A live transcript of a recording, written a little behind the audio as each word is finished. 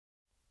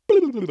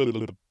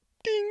Ding!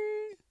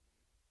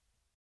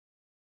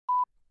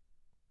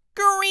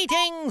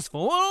 Greetings,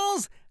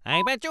 fools!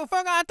 I bet you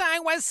forgot I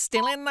was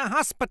still in the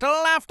hospital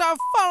after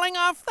falling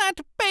off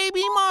that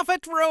baby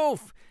Moffat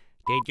roof.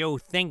 Did you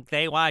think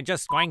they were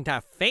just going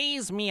to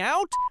phase me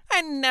out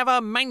and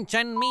never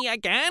mention me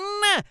again?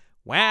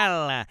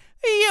 Well,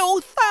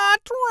 you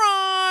thought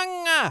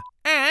wrong!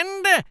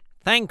 And,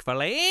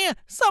 thankfully,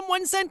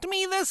 someone sent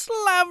me this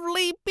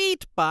lovely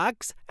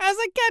beatbox as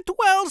a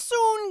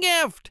get-well-soon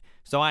gift.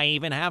 So I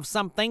even have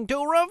something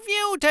to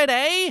review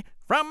today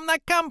from the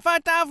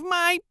comfort of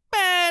my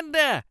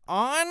bed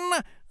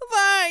on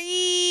the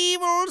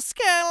EVIL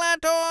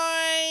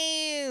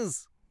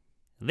Skeletoys.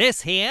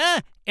 This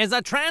here is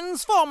a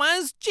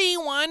Transformers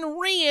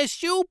G1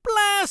 Reissue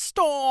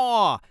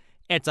Blaster.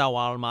 It's a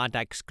Walmart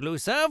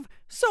exclusive,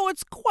 so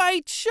it's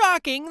quite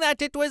shocking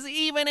that it was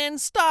even in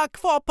stock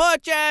for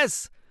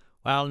purchase.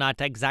 Well,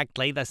 not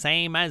exactly the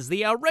same as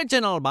the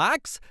original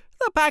box.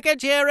 The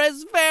package here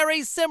is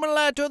very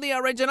similar to the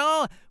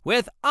original,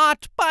 with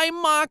art by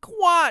Mark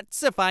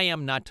Watts, if I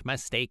am not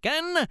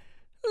mistaken.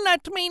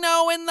 Let me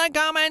know in the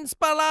comments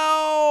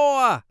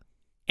below.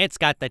 It's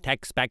got the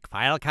tech spec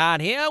file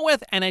card here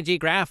with energy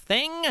graph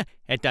thing.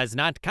 It does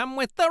not come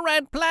with the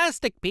red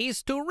plastic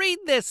piece to read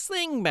this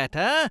thing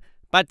better.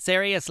 But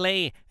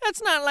seriously,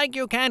 it's not like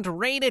you can't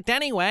read it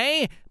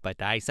anyway.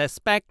 But I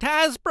suspect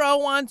Hasbro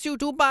wants you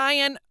to buy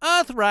an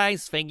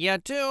Earthrise figure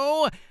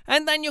too,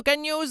 and then you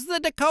can use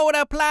the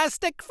decoder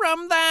plastic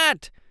from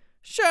that.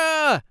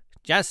 Sure,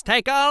 just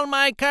take all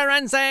my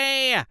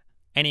currency.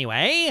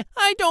 Anyway,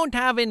 I don't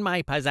have in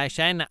my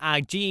possession a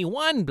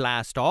G1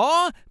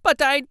 Blaster,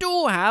 but I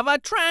do have a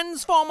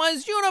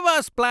Transformers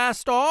Universe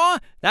Blaster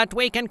that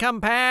we can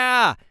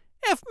compare.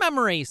 If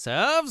memory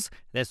serves,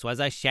 this was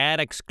a shared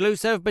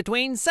exclusive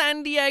between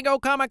San Diego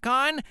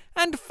Comic-Con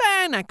and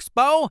Fan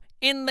Expo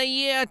in the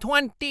year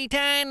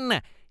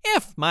 2010.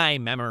 If my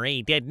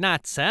memory did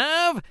not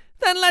serve,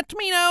 then let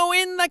me know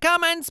in the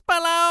comments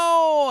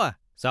below.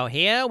 So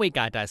here we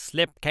got a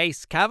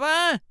slipcase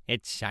cover.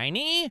 It's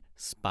shiny,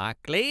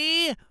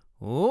 sparkly.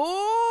 Ooh,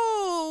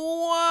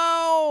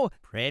 whoa,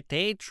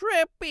 pretty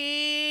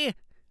trippy.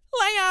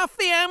 Lay off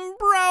the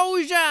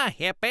ambrosia,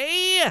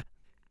 hippie.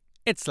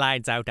 It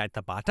slides out at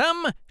the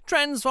bottom,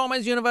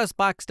 Transformers Universe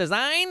box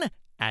design,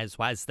 as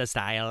was the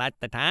style at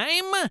the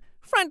time.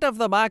 Front of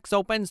the box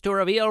opens to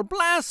reveal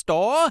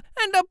Blaster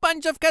and a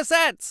bunch of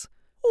cassettes.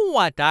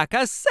 What are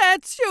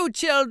cassettes, you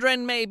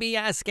children may be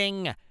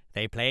asking?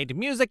 They played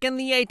music in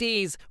the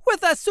 80s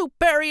with a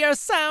superior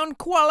sound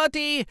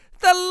quality,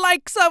 the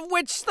likes of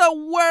which the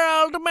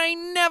world may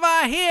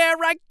never hear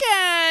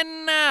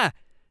again.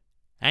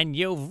 And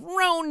you've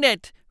ruined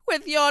it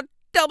with your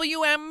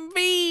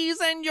WMVs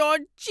and your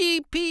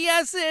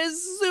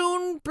GPS's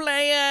Zune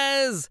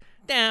players.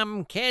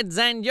 Damn kids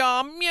and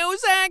your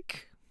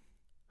music.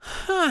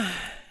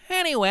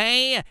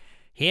 Anyway,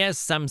 here's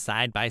some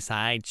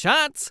side-by-side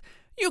shots.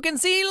 You can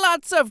see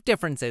lots of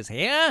differences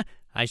here.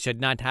 I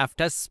should not have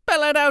to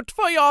spell it out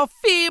for your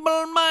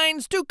feeble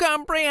minds to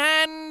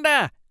comprehend.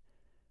 I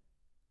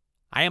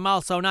am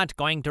also not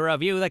going to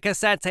review the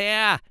cassettes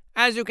here.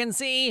 As you can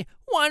see,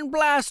 one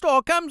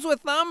Blaster comes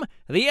with them,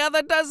 the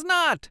other does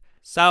not.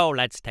 So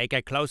let's take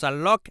a closer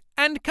look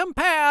and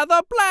compare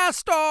the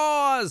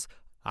Blasters.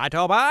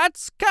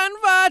 Autobots,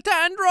 convert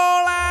and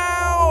roll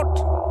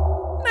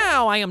out!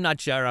 Now, I am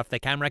not sure if the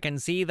camera can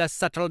see the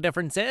subtle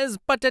differences,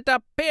 but it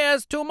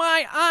appears to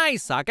my eye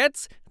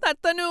sockets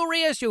that the new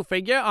reissue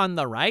figure on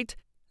the right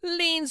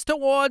leans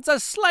towards a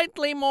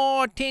slightly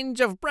more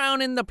tinge of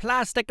brown in the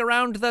plastic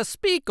around the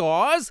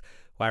speakers,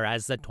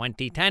 whereas the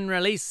 2010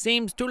 release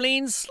seems to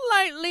lean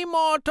slightly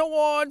more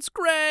towards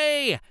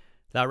gray.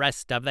 The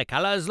rest of the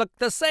colors look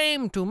the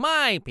same to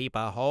my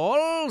peeper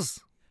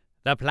holes.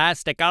 The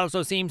plastic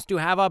also seems to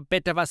have a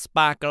bit of a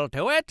sparkle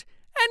to it.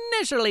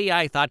 Initially,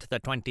 I thought the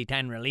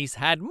 2010 release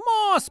had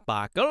more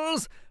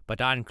sparkles,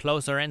 but on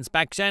closer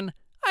inspection,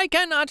 I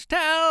cannot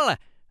tell.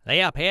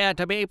 They appear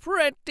to be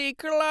pretty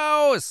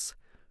close.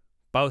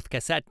 Both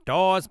cassette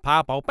doors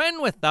pop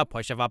open with the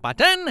push of a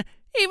button.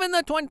 Even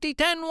the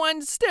 2010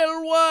 one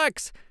still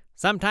works.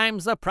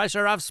 Sometimes the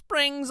pressure of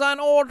springs on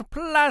old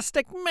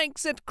plastic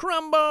makes it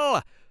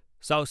crumble.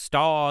 So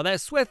store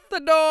this with the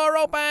door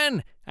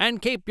open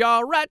and keep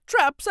your rat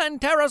traps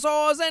and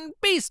pterosaurs in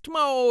beast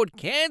mode,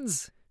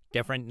 kids.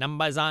 Different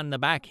numbers on the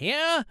back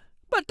here,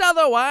 but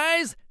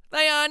otherwise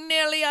they are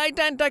nearly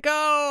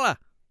identical.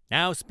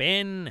 Now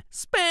spin,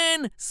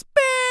 spin,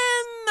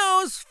 spin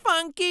those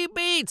funky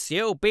beats,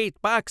 you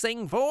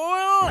beatboxing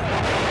fool.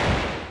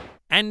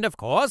 And of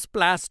course,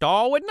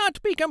 Blaster would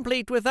not be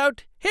complete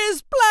without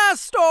his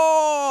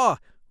Blaster.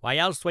 Why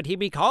else would he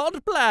be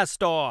called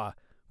Blaster?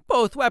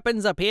 Both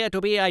weapons appear to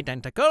be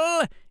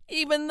identical,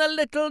 even the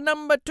little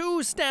number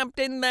 2 stamped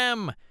in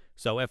them.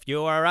 So if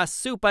you are a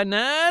super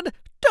nerd,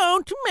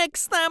 don't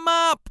mix them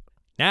up.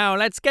 Now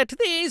let's get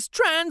these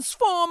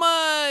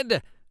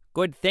transformed.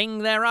 Good thing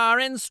there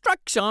are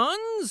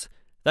instructions.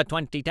 The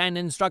 2010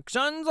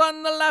 instructions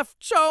on the left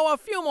show a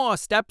few more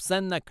steps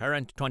than the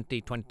current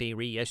 2020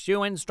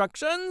 reissue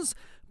instructions,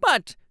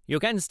 but you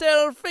can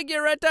still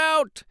figure it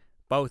out.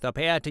 Both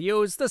appear to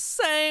use the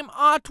same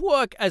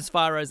artwork as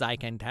far as I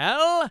can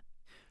tell.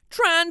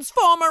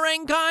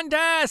 Transformering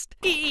contest!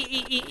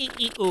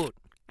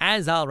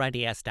 As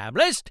already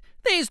established,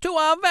 these two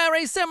are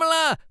very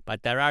similar,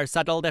 but there are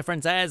subtle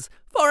differences.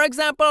 For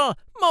example,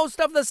 most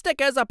of the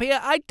stickers appear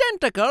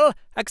identical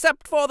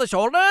except for the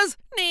shoulders,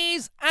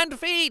 knees, and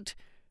feet.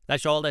 The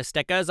shoulder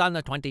stickers on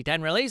the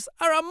 2010 release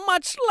are a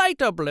much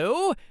lighter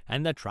blue,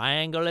 and the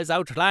triangle is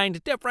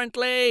outlined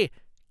differently.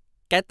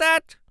 Get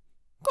that?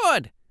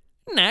 Good.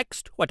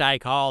 Next, what I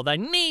call the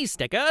knee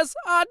stickers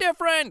are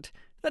different.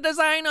 The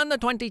design on the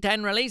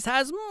 2010 release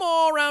has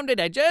more rounded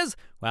edges,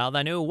 while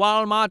the new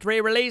Walmart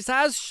re-release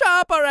has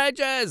sharper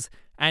edges.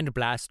 And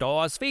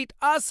Blastor's feet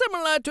are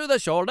similar to the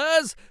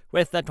shoulders,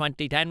 with the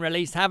 2010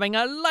 release having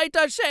a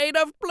lighter shade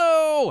of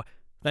blue.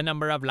 The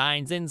number of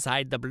lines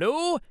inside the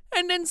blue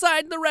and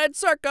inside the red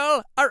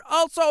circle are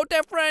also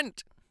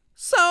different.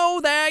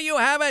 So there you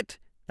have it.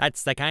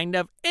 That's the kind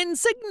of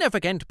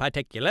insignificant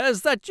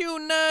particulars that you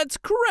nerds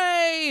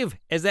crave,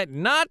 is it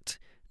not?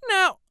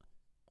 Now,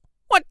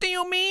 what do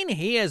you mean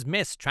he is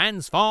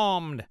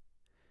mistransformed?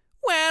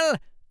 Well,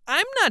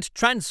 I'm not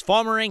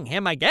transforming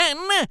him again.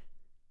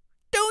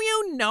 Do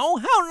you know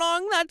how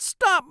long that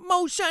stop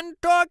motion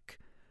took?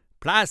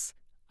 Plus,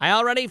 I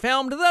already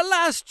filmed the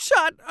last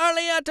shot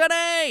earlier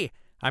today.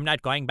 I'm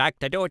not going back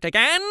to do it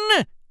again.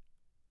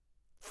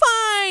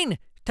 Fine!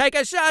 Take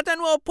a shot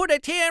and we'll put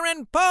it here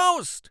in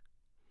post.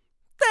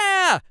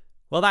 There!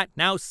 Will that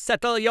now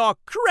settle your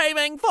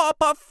craving for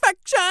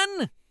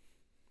perfection?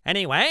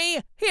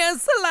 Anyway,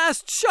 here's the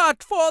last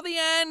shot for the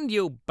end,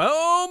 you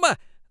boom!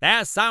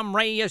 There's some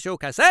reissue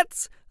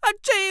cassettes, a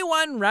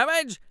G1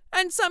 Ravage,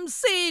 and some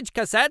Siege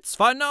cassettes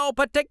for no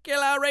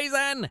particular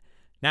reason.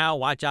 Now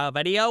watch our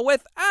video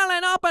with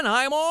Alan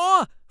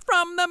Oppenheimer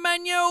from the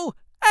menu,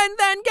 and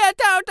then get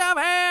out of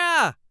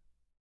here!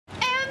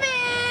 Evan!